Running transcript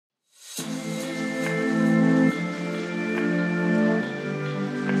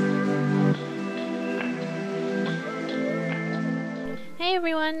Hey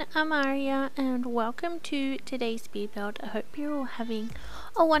everyone, I'm Aria and welcome to today's speed build. I hope you're all having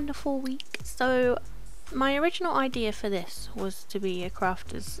a wonderful week. So my original idea for this was to be a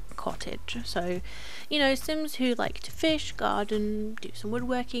crafter's cottage. So, you know, Sims who like to fish, garden, do some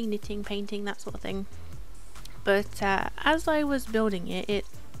woodworking, knitting, painting, that sort of thing. But as I was building it, it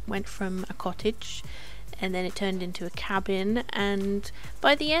went from a cottage and then it turned into a cabin, and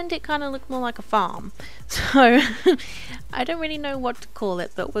by the end it kind of looked more like a farm. So I don't really know what to call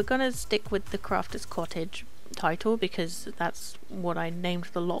it, but we're gonna stick with the crafter's cottage title because that's what I named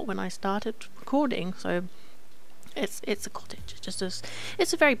the lot when I started recording. So it's a cottage,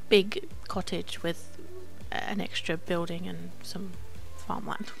 it's a very big cottage with an extra building and some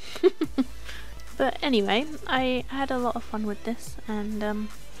farmland. But anyway, I had a lot of fun with this, and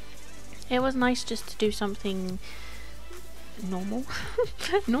it was nice just to do something normal.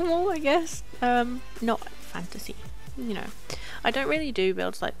 Normal, I guess. Not fantasy, you know. I don't really do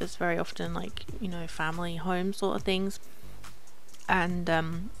builds like this very often, like, you know, family home sort of things. And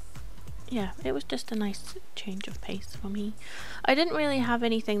yeah, it was just a nice change of pace for me. I didn't really have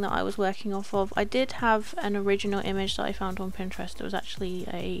anything that I was working off of. I did have an original image that I found on Pinterest. It was actually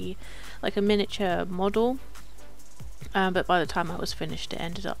a miniature model. But by the time I was finished, it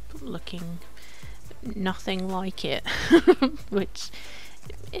ended up looking nothing like it, which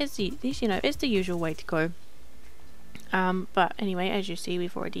is, you know, it's the usual way to go. But anyway, as you see,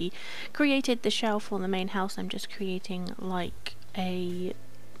 we've already created the shelf for the main house. I'm just creating like a,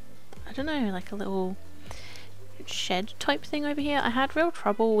 I don't know, like a little shed type thing over here. I had real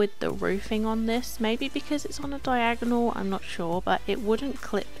trouble with the roofing on this, maybe because it's on a diagonal, I'm not sure, but it wouldn't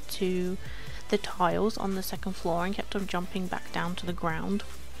clip to the tiles on the second floor and kept on jumping back down to the ground.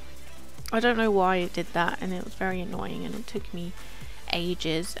 I don't know why it did that, and it was very annoying and it took me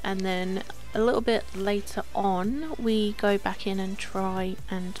ages. And then a little bit later on we go back in and try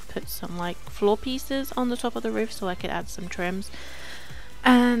and put some like floor pieces on the top of the roof so I could add some trims,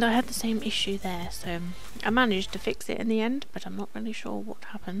 and I had the same issue there, so I managed to fix it in the end, but I'm not really sure what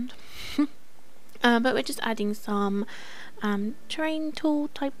happened. But we're just adding some terrain tool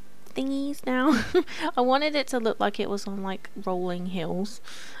type thingies now. I wanted it to look like it was on like rolling hills,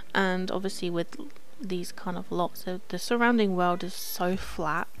 and obviously with these kind of lots, so the surrounding world is so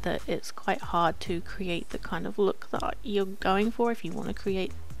flat that it's quite hard to create the kind of look that you're going for if you want to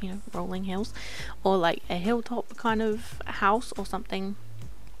create, you know, rolling hills or like a hilltop kind of house or something.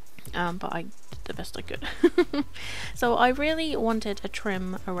 But I did the best I could. So I really wanted a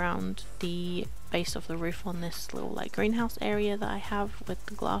trim around the base of the roof on this little like greenhouse area that I have with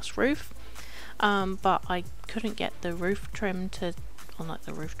the glass roof, but I couldn't get the roof trim to, or not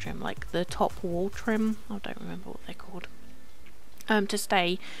the roof trim, like the top wall trim, I don't remember what they're called, to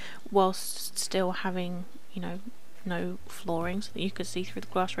stay whilst still having, you know, no flooring so that you could see through the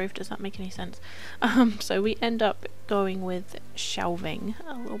glass roof. Does that make any sense? So we end up going with shelving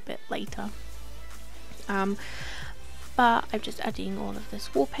a little bit later. But I'm just adding all of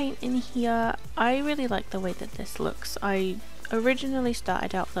this wall paint in here. I really like the way that this looks. I originally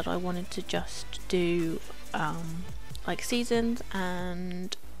started out that I wanted to just do like seasons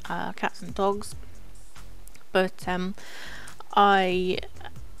and cats and dogs, but I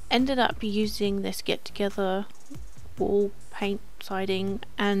ended up using this get together wall paint siding,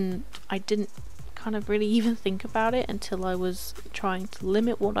 and I didn't kind of really even think about it until I was trying to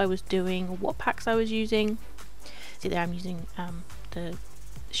limit what I was doing or what packs I was using. See there, I'm using the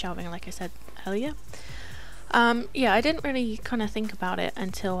shelving like I said earlier. Yeah, I didn't really kind of think about it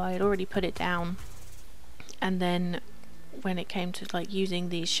until I had already put it down, and then when it came to like using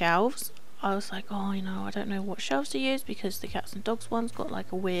these shelves, I was like, oh, you know, I don't know what shelves to use because the cats and dogs one's got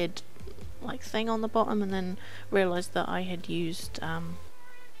like a weird like thing on the bottom, and then realized that I had used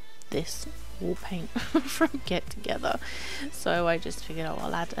this wall paint from Get Together, so I just figured, oh,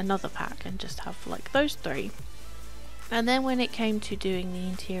 I'll add another pack and just have like those three. And then when it came to doing the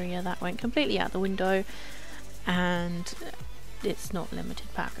interior, that went completely out the window, and it's not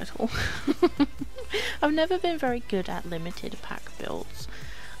limited pack at all. I've never been very good at limited pack builds.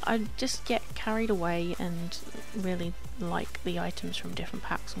 I just get carried away and really like the items from different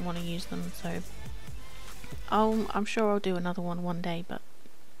packs and want to use them, so I'm sure I'll do another one day, but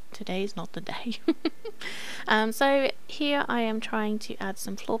today is not the day. So here I am trying to add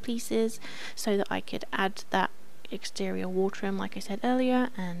some floor pieces so that I could add that exterior wall trim like I said earlier,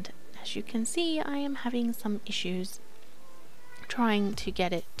 and as you can see I am having some issues trying to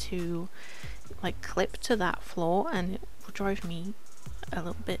get it to like clip to that floor, and it will drive me a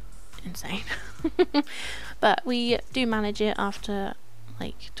little bit insane. But we do manage it after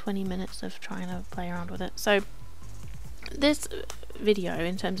like 20 minutes of trying to play around with it. So this video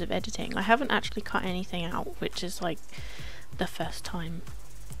in terms of editing, I haven't actually cut anything out, which is like the first time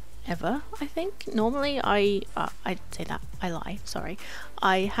ever, I think. Normally I'd say that, I lie, sorry.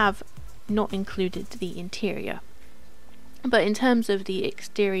 I have not included the interior, but in terms of the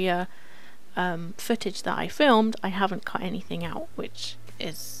exterior footage that I filmed, I haven't cut anything out, which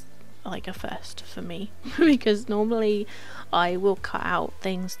is like a first for me because normally I will cut out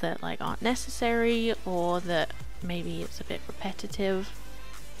things that like aren't necessary or that maybe it's a bit repetitive.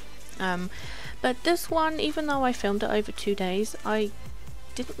 But this one, even though I filmed it over 2 days, I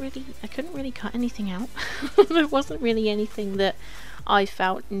couldn't really cut anything out. There wasn't really anything that I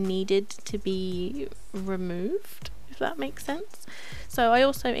felt needed to be removed, if that makes sense. So I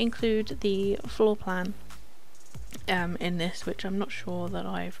also include the floor plan in this, which I'm not sure that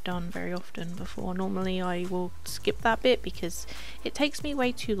I've done very often before. Normally I will skip that bit because it takes me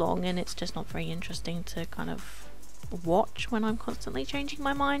way too long and it's just not very interesting to kind of watch when I'm constantly changing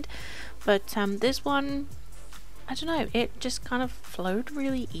my mind. But this one, I don't know, it just kind of flowed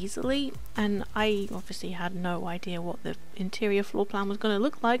really easily, and I obviously had no idea what the interior floor plan was going to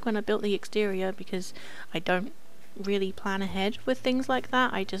look like when I built the exterior, because I don't really plan ahead with things like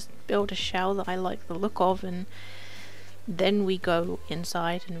that. I just build a shell that I like the look of, and then we go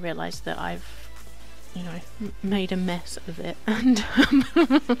inside and realize that I've, you know, made a mess of it, and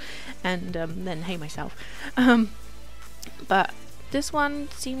then hate myself. But this one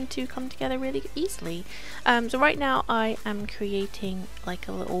seemed to come together really easily. So right now I am creating like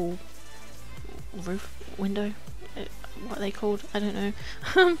a little roof window, what are they called? I don't know.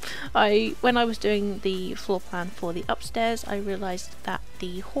 When I was doing the floor plan for the upstairs, I realized that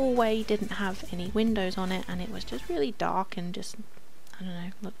the hallway didn't have any windows on it, and it was just really dark and just, I don't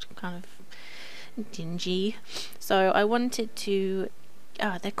know, looked kind of dingy. So I wanted to,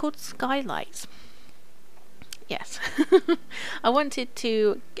 they're called skylights. Yes. I wanted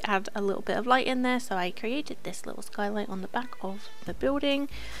to add a little bit of light in there, so I created this little skylight on the back of the building,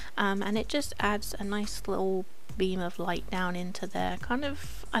 and it just adds a nice little beam of light down into there. Kind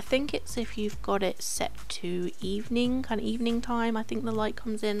of, I think it's if you've got it set to evening, kind of evening time, I think the light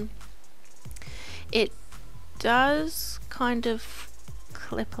comes in. It does kind of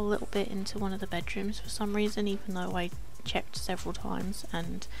clip a little bit into one of the bedrooms for some reason, even though I checked several times,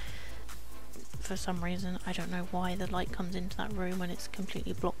 and for some reason, I don't know why the light comes into that room when it's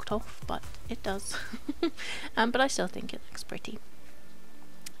completely blocked off, but it does. But I still think it looks pretty.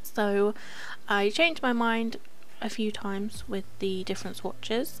 So I changed my mind a few times with the different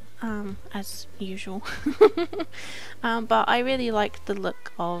swatches, as usual. But I really like the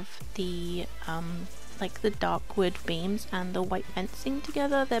look of the like the dark wood beams and the white fencing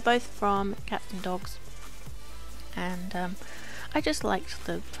together. They're both from Cats and Dogs, and I just liked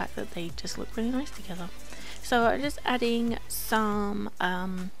the fact that they just look really nice together. So I'm just adding some,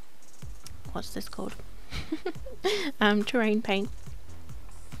 what's this called? Terrain paint.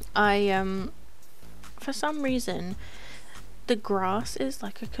 For some reason, the grass is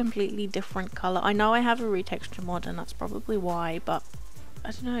like a completely different colour. I know I have a retexture mod and that's probably why, but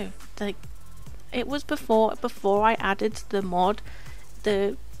I don't know, like, it was before I added the mod,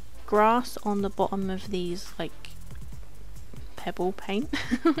 the grass on the bottom of these, like, pebble paint.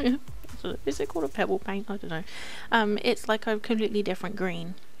 Is it called a pebble paint? I don't know. It's like a completely different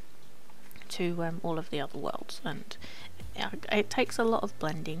green to all of the other worlds, and it takes a lot of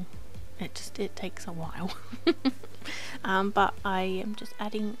blending. It takes a while. But I am just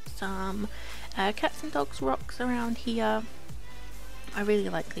adding some Cats and Dogs rocks around here. I really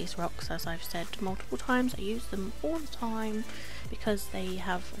like these rocks, as I've said multiple times. I use them all the time because they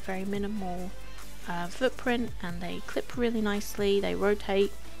have a very minimal footprint, and they clip really nicely. They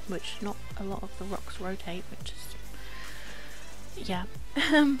rotate, which not a lot of the rocks rotate, which is, yeah.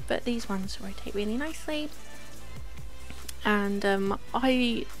 But these ones rotate really nicely, and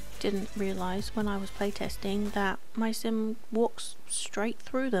I didn't realise when I was playtesting that my sim walks straight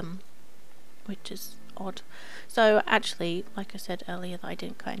through them, which is odd. So actually, like I said earlier that I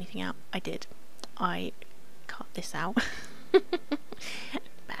didn't cut anything out, I did. I cut this out.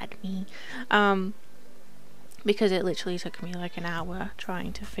 Bad me. Because it literally took me like an hour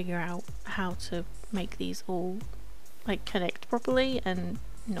trying to figure out how to make these all like connect properly and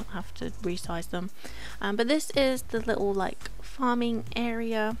not have to resize them. But this is the little like farming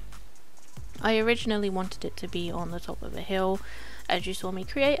area. I originally wanted it to be on the top of a hill, as you saw me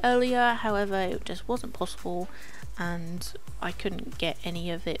create earlier. However, it just wasn't possible, and I couldn't get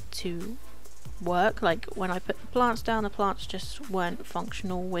any of it to work. Like when I put the plants down, the plants just weren't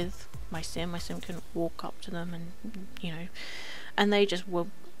functional with my sim. My sim couldn't walk up to them, and you know, and they just were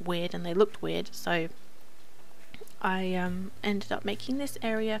weird and they looked weird. So I ended up making this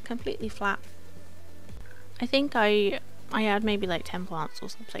area completely flat. I think I had maybe like 10 plants or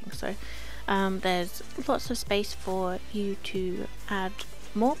something, so there's lots of space for you to add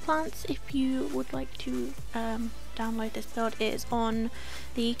more plants if you would like to download this build. It is on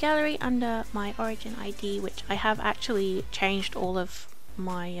the gallery under my Origin ID, which I have actually changed all of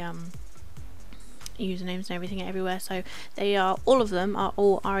my usernames and everything everywhere, so they are, all of them are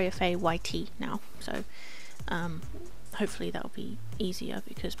all AriaFaeYT now, so hopefully that'll be easier,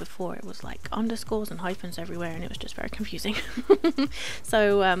 because before it was like underscores and hyphens everywhere and it was just very confusing.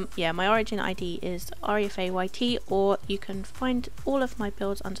 So yeah, my Origin ID is AriaFaeYT, or you can find all of my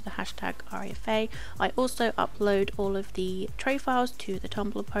builds under the hashtag AriaFae. I also upload all of the tray files to the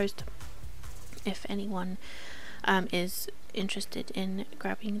Tumblr post if anyone is interested in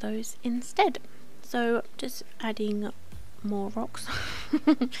grabbing those instead. So just adding more rocks.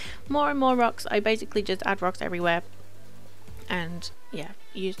 More and more rocks. I basically just add rocks everywhere, and yeah,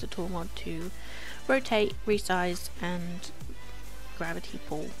 use the tool mod to rotate, resize and gravity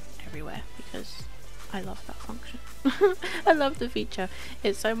pull everywhere, because I love that function. I love the feature.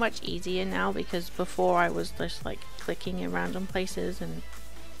 It's so much easier now, because before I was just like clicking in random places and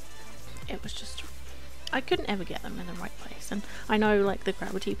it was just, I couldn't ever get them in the right place. And I know like the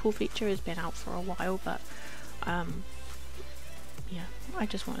gravity pull feature has been out for a while, but yeah, I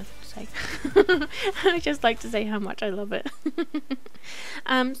just wanted to say I just like to say how much I love it.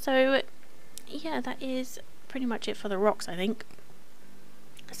 So yeah, that is pretty much it for the rocks, I think.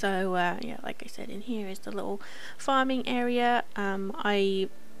 So yeah, like I said, in here is the little farming area. I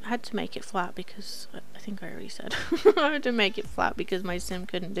had to make it flat because I think I already said I had to make it flat because my sim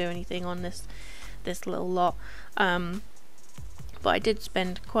couldn't do anything on this little lot. But I did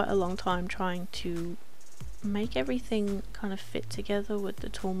spend quite a long time trying to make everything kind of fit together with the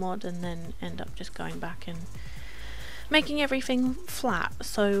tool mod, and then end up just going back and making everything flat.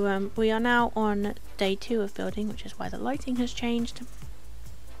 So we are now on day 2 of building, which is why the lighting has changed.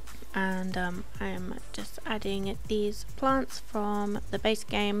 And I am just adding these plants from the base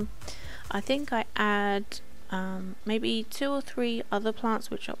game. I think I add maybe 2 or 3 other plants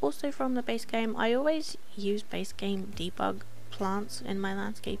which are also from the base game. I always use base game debug plants in my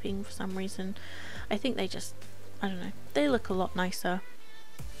landscaping for some reason. I think they just, I don't know, they look a lot nicer,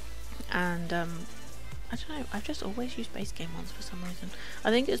 and I don't know, I've just always used base game ones for some reason. I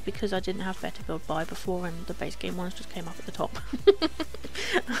think it's because I didn't have Better Build By before and the base game ones just came up at the top.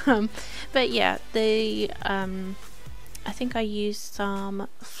 But yeah, I think I used some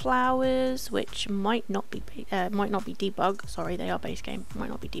flowers which might not be debug. Sorry, they are base game, might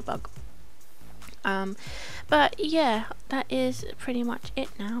not be debug. But yeah, that is pretty much it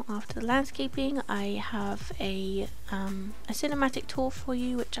now. After the landscaping, I have a cinematic tour for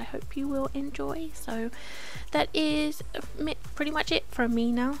you, which I hope you will enjoy. So that is pretty much it from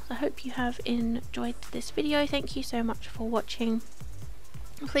me now. I hope you have enjoyed this video. Thank you so much for watching.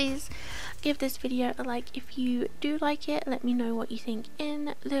 Please give this video a like if you do like it. Let me know what you think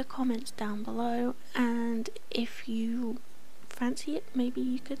in the comments down below, and if you fancy it, maybe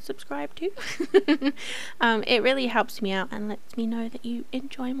you could subscribe too. It really helps me out and lets me know that you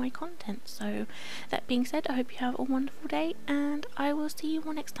enjoy my content. So that being said, I hope you have a wonderful day, and I will see you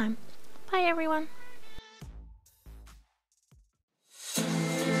all next time. Bye everyone.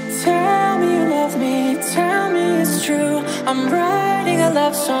 Tell me you love me, tell me it's true. I'm writing a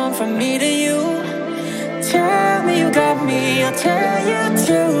love song from me to you. Tell me you got me, I'll tell you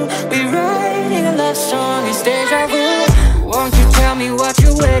too. We're writing a love song, it's deja vu. Won't you tell me what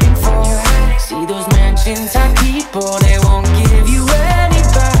you're waiting for? See those mansions I keep, oh, they won't give you any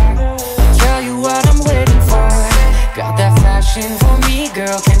back. I'll tell you what I'm waiting for. Got that fashion for me,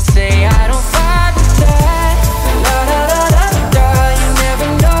 girl, can't say I don't fight with that. La da da da da, you never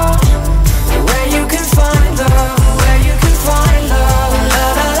know where you can find love, where you can find love. La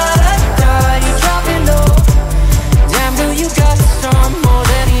da da da da, you drop it low. Damn, girl, you got some more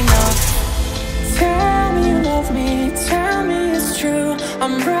than enough. Tell me you love me, tell me it's true.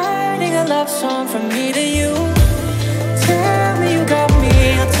 I'm writing a love song from me to you. Tell me you got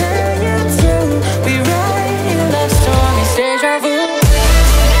me, I'll tell you too. We're writing a love song, it's deja vu.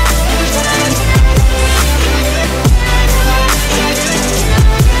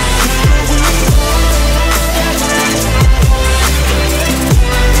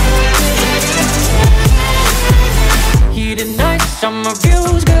 Heated nights, summer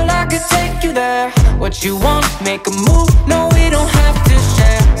views, girl, I could take you there. What you want, make a move, no, we don't have to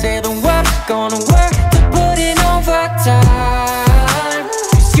share. Say the word, gonna work to put in overtime,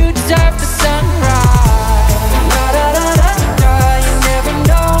 'cause you deserve the sunrise. La da da da da, you never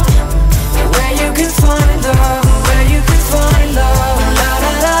know where you can find love, where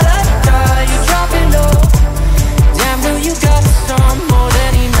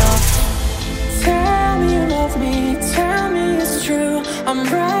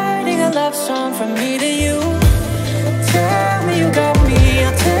love song from me to you.